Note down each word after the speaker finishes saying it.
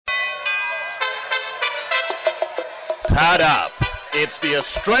Pad up. It's the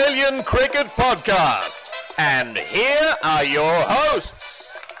Australian Cricket Podcast. And here are your hosts.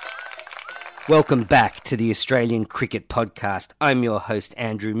 Welcome back to the Australian Cricket Podcast. I'm your host,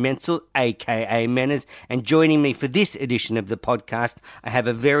 Andrew Menzel, aka Menners, and joining me for this edition of the podcast, I have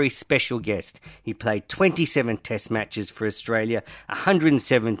a very special guest. He played 27 Test matches for Australia,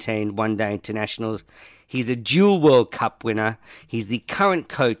 117 one-day internationals. He's a dual World Cup winner. He's the current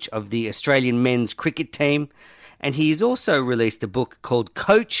coach of the Australian men's cricket team, and he's also released a book called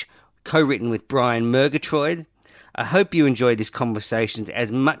Coach, co-written with Brian Murgatroyd. I hope you enjoyed this conversation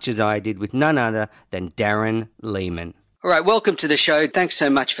as much as I did with none other than Darren Lehmann. All right, welcome to the show. Thanks so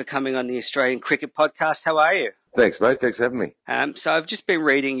much for coming on the Australian Cricket Podcast. How are you? Thanks, mate. Thanks for having me. So I've just been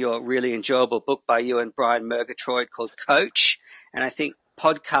reading your really enjoyable book by you and Brian Murgatroyd called Coach, and I think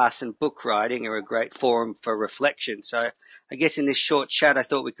podcasts and book writing are a great forum for reflection. So I guess in this short chat, I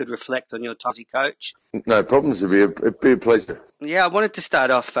thought we could reflect on your time as a coach. No problems. It'd be a pleasure. Yeah, I wanted to start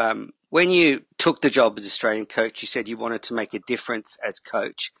off, when you took the job as Australian coach, you said you wanted to make a difference as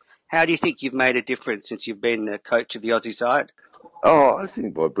coach. How do you think you've made a difference since you've been the coach of the Aussie side? Oh, I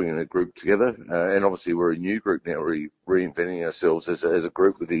think by bringing a group together, and obviously we're a new group now, reinventing ourselves as a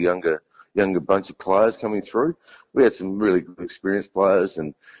group with a younger bunch of players coming through. We had some really good experienced players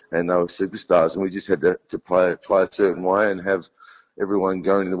and they were superstars, and we just had to play a certain way and have everyone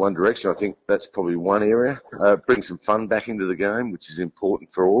going in the one direction. I think that's probably one area. Bring some fun back into the game, which is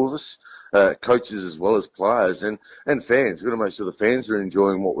important for all of us, coaches as well as players and fans. We've got to make sure the fans are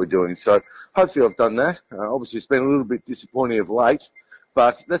enjoying what we're doing. So hopefully I've done that. Obviously it's been a little bit disappointing of late,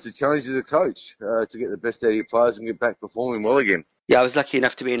 but that's a challenge as a coach, to get the best out of your players and get back performing well again. Yeah, I was lucky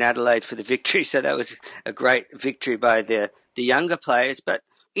enough to be in Adelaide for the victory, so that was a great victory by the younger players. But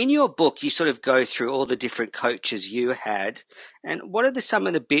in your book, you sort of go through all the different coaches you had, and what are some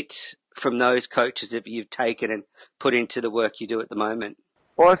of the bits from those coaches that you've taken and put into the work you do at the moment?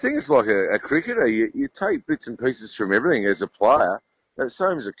 Well, I think it's like a cricketer. You take bits and pieces from everything as a player. That's the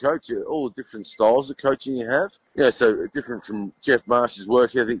same as a coach, all the different styles of coaching you have. Yeah, so different from Jeff Marsh's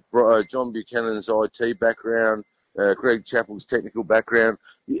work ethic, John Buchanan's IT background, Greg Chappell's technical background.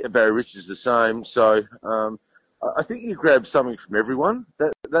 Yeah, Barry Rich is the same. So I think you grab something from everyone.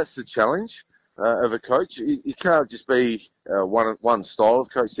 That's the challenge of a coach. You can't just be one style of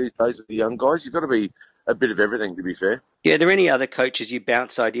coach these days with the young guys. You've got to be a bit of everything, to be fair. Yeah, are there any other coaches you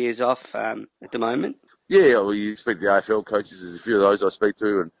bounce ideas off at the moment? Yeah, well, you speak to the AFL coaches. There's a few of those I speak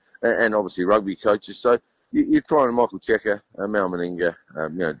to, and obviously rugby coaches. So you're trying Michael Checker, Mal Meninga,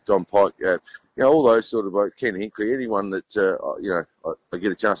 Don Pike, all those sort of, Ken Hinkley, anyone that, I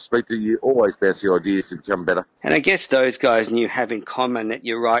get a chance to speak to, you always bounce the ideas to become better. And I guess those guys and you have in common that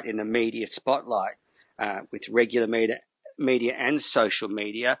you're right in the media spotlight with regular media and social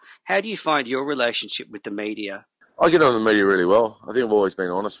media. How do you find your relationship with the media? I get on the media really well. I think I've always been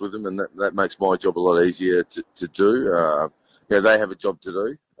honest with them, and that makes my job a lot easier to do. They have a job to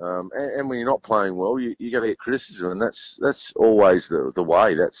do. And when you're not playing well, you got to get criticism, and that's always the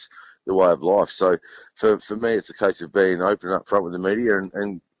way. That's the way of life. So for me, it's a case of being open up front with the media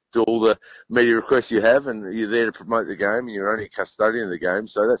and do all the media requests you have, and you're there to promote the game, and you're only a custodian of the game.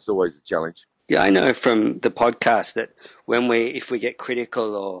 So that's always the challenge. Yeah, I know from the podcast that if we get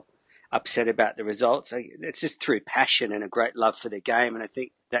critical or upset about the results, it's just through passion and a great love for the game. And I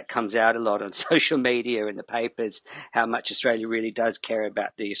think that comes out a lot on social media and the papers, how much Australia really does care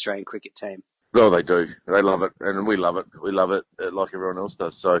about the Australian cricket team. Oh, they do. They love it, and we love it. We love it like everyone else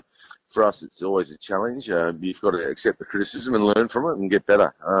does. So for us, it's always a challenge. You've got to accept the criticism and learn from it and get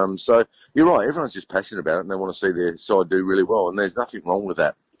better. So you're right. Everyone's just passionate about it, and they want to see their side do really well, and there's nothing wrong with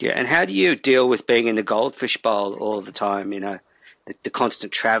that. Yeah, and how do you deal with being in the goldfish bowl all the time, the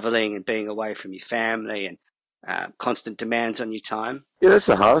constant travelling and being away from your family and constant demands on your time? Yeah, that's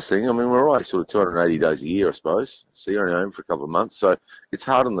the hardest thing. I mean, we're away sort of 280 days a year, I suppose. So you're only home for a couple of months. So it's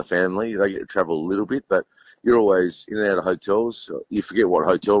hard on the family. They get to travel a little bit, but you're always in and out of hotels. You forget what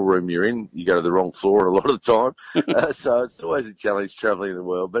hotel room you're in. You go to the wrong floor a lot of the time. So it's always a challenge travelling the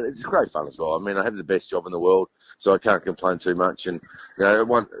world, but it's great fun as well. I mean, I have the best job in the world, so I can't complain too much. And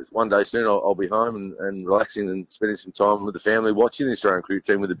one day soon I'll be home and relaxing and spending some time with the family watching the Australian cricket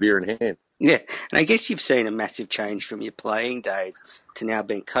team with a beer in hand. Yeah, and I guess you've seen a massive change from your playing days to now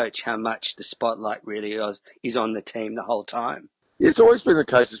being coach, how much the spotlight really is on the team the whole time. Yeah, it's always been the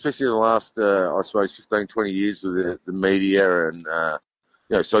case, especially in the last, I suppose, 15, 20 years with the media and,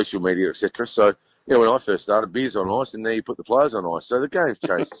 social media, etc. So, when I first started, beers on ice, and now you put the players on ice. So the game's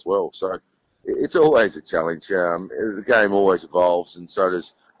changed as well. So it's always a challenge. The game always evolves, and so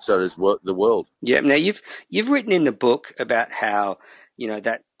does the world. Yeah. Now you've written in the book about how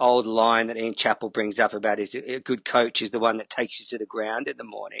that old line that Ian Chappell brings up about is a good coach is the one that takes you to the ground in the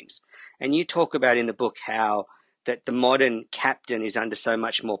mornings. And you talk about in the book how that the modern captain is under so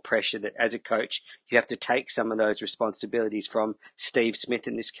much more pressure that as a coach, you have to take some of those responsibilities from Steve Smith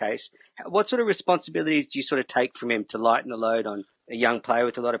in this case. What sort of responsibilities do you sort of take from him to lighten the load on a young player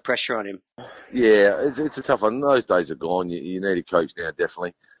with a lot of pressure on him? Yeah, it's a tough one. Those days are gone. You need a coach now,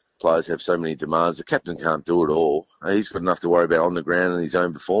 definitely. Players have so many demands. The captain can't do it all. He's got enough to worry about on the ground and his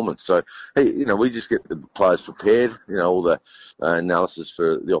own performance. So, we just get the players prepared, all the analysis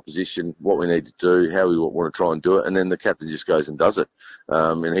for the opposition, what we need to do, how we want to try and do it, and then the captain just goes and does it.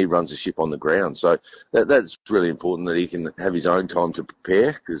 And he runs the ship on the ground. So that's really important that he can have his own time to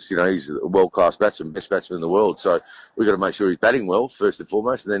prepare because, he's a world-class batsman, best batsman in the world. So we've got to make sure he's batting well, first and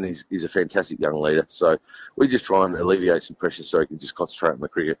foremost, and then he's a fantastic young leader. So we just try and alleviate some pressure so he can just concentrate on the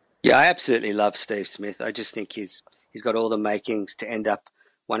cricket. Yeah, I absolutely love Steve Smith. I just think he's got all the makings to end up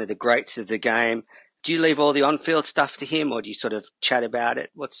one of the greats of the game. Do you leave all the on-field stuff to him, or do you sort of chat about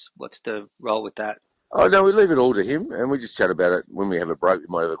it? What's the role with that? Oh, no, we leave it all to him, and we just chat about it. When we have a break, we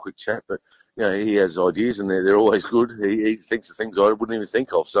might have a quick chat, but, he has ideas, and they're always good. He thinks of things I wouldn't even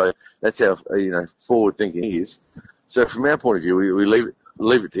think of, so that's how, forward-thinking he is. So from our point of view, we leave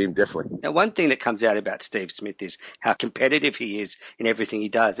it to him, definitely. Now, one thing that comes out about Steve Smith is how competitive he is in everything he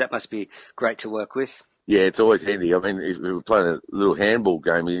does. That must be great to work with. Yeah, it's always handy. I mean, if we're playing a little handball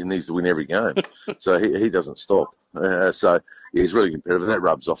game, he needs to win every game. So he doesn't stop. He's really competitive, and that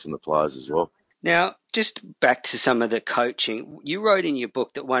rubs off on the players as well. Now, just back to some of the coaching. You wrote in your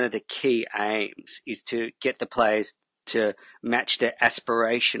book that one of the key aims is to get the players to match their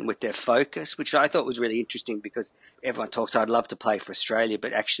aspiration with their focus, which I thought was really interesting because everyone talks, I'd love to play for Australia,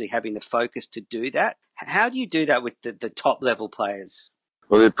 but actually having the focus to do that. How do you do that with the top level players?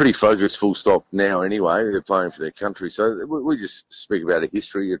 Well, they're pretty focused full stop now anyway. They're playing for their country. So we just speak about a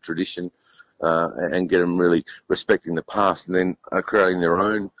history, a tradition, and get them really respecting the past and then creating their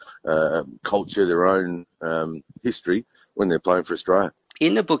own culture, their own history when they're playing for Australia.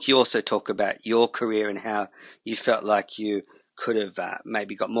 In the book, you also talk about your career and how you felt like you could have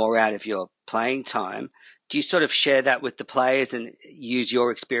maybe got more out of your playing time. Do you sort of share that with the players and use your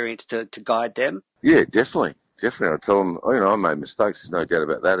experience to guide them? Yeah, definitely. Definitely. I tell them, I made mistakes. There's no doubt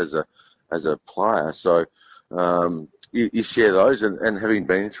about that as a player. So you share those and having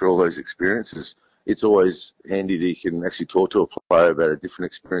been through all those experiences, it's always handy that you can actually talk to a player about a different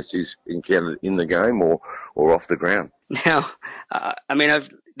experience he's encountered in the game or off the ground. Now,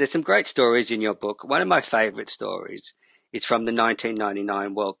 there's some great stories in your book. One of my favourite stories is from the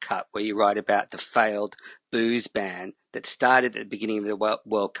 1999 World Cup, where you write about the failed booze ban that started at the beginning of the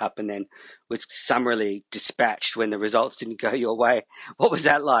World Cup and then was summarily dispatched when the results didn't go your way. What was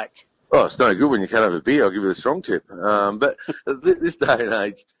that like? Oh, it's no good when you can't have a beer. I'll give you the strong tip. But this day and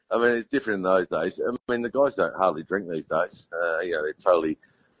age, it's different in those days. The guys don't hardly drink these days. They're totally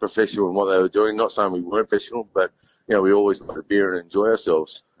professional in what they were doing. Not saying we weren't professional, but we always like a beer and enjoy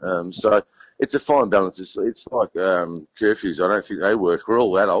ourselves. So it's a fine balance. It's like curfews. I don't think they work. We're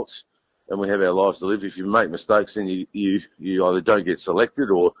all adults, and we have our lives to live. If you make mistakes, then you either don't get selected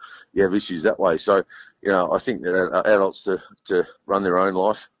or you have issues that way. So, I think that adults to run their own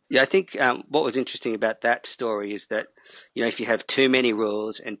life. Yeah, I think what was interesting about that story is that, if you have too many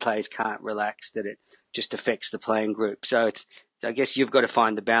rules and players can't relax, that it just affects the playing group. So I guess you've got to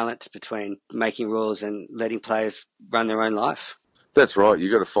find the balance between making rules and letting players run their own life. That's right.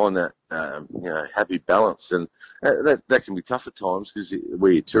 You've got to find that, happy balance. And that can be tough at times because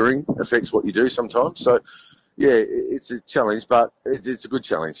where you're touring affects what you do sometimes. So, yeah, it's a challenge, but it's a good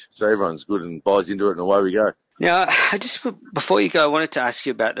challenge. So everyone's good and buys into it and away we go. Now, before you go, I wanted to ask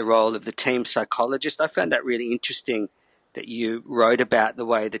you about the role of the team psychologist. I found that really interesting that you wrote about the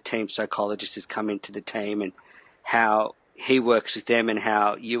way the team psychologist has come into the team and how he works with them and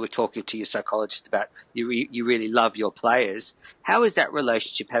how you were talking to your psychologist about you really love your players. How is that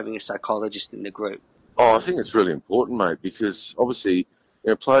relationship having a psychologist in the group? Oh, I think it's really important, mate, because obviously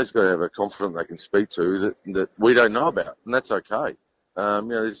players got to have a confidant they can speak to that we don't know about, and that's okay.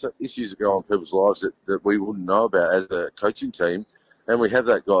 There's issues that go on in people's lives that we wouldn't know about as a coaching team, and we have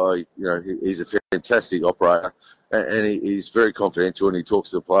that guy, he's a fantastic operator, and he's very confidential, and he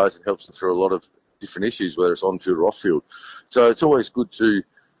talks to the players and helps them through a lot of different issues, whether it's on field or off field. So it's always good to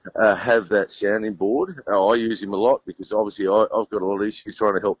have that sounding board. I use him a lot because obviously I've got a lot of issues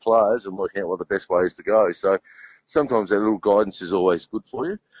trying to help players and working out what the best way is to go. So sometimes that little guidance is always good for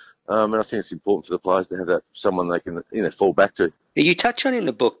you. And I think it's important for the players to have that someone they can fall back to. You touch on in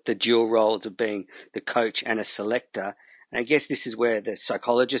the book the dual roles of being the coach and a selector. And I guess this is where the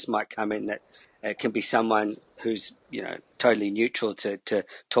psychologist might come in, that it can be someone who's, totally neutral to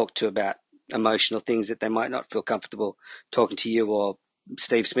talk to about emotional things that they might not feel comfortable talking to you or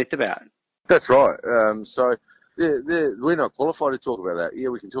Steve Smith about. That's right. We're not qualified to talk about that. Yeah,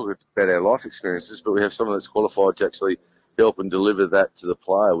 we can talk about our life experiences, but we have someone that's qualified to actually help and deliver that to the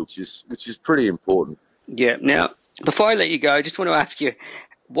player, which is pretty important. Yeah. Now, before I let you go, I just want to ask you,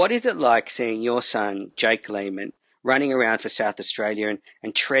 what is it like seeing your son, Jake Lehmann, running around for South Australia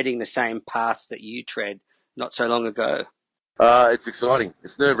and treading the same paths that you tread not so long ago? It's exciting.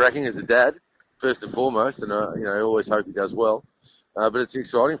 It's nerve-wracking as a dad, first and foremost, and I always hope he does well. But it's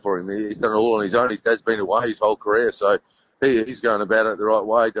exciting for him. He's done it all on his own. His dad's been away his whole career, so he's going about it the right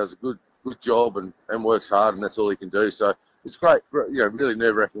way. Does a good job and works hard, and that's all he can do. So it's great. Really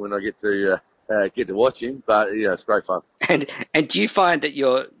nerve-wracking when I get to watch him, but it's great fun. And do you find that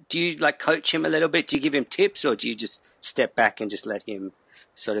do you like coach him a little bit? Do you give him tips, or do you just step back and just let him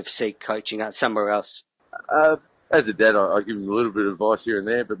sort of seek coaching out somewhere else? As a dad, I give him a little bit of advice here and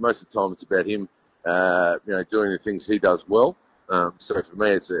there, but most of the time it's about him, doing the things he does well. So for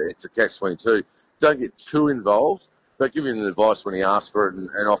me, it's a catch-22. Don't get too involved, but give him the advice when he asks for it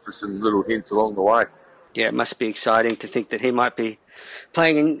and offer some little hints along the way. Yeah, it must be exciting to think that he might be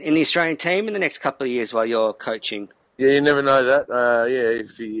playing in the Australian team in the next couple of years while you're coaching. Yeah, you never know that.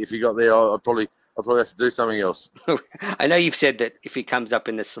 If he got there, I'd probably have to do something else. I know you've said that if he comes up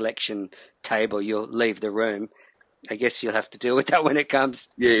in the selection table, you'll leave the room. I guess you'll have to deal with that when it comes.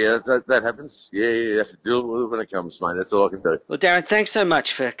 Yeah, that happens. Yeah, you have to deal with it when it comes, mate. That's all I can do. Well, Darren, thanks so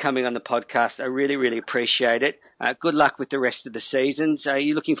much for coming on the podcast. I really, really appreciate it. Good luck with the rest of the seasons. Are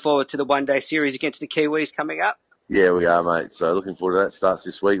you looking forward to the one-day series against the Kiwis coming up? Yeah, we are, mate. So looking forward to that. Starts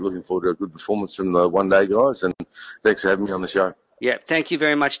this week. Looking forward to a good performance from the one-day guys. And thanks for having me on the show. Yeah, thank you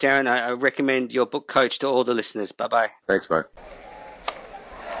very much, Darren. I recommend your book, Coach, to all the listeners. Bye-bye. Thanks, mate.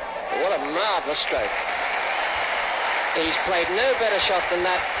 What a marvellous stroke. He's played no better shot than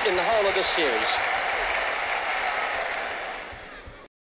that in the whole of this series.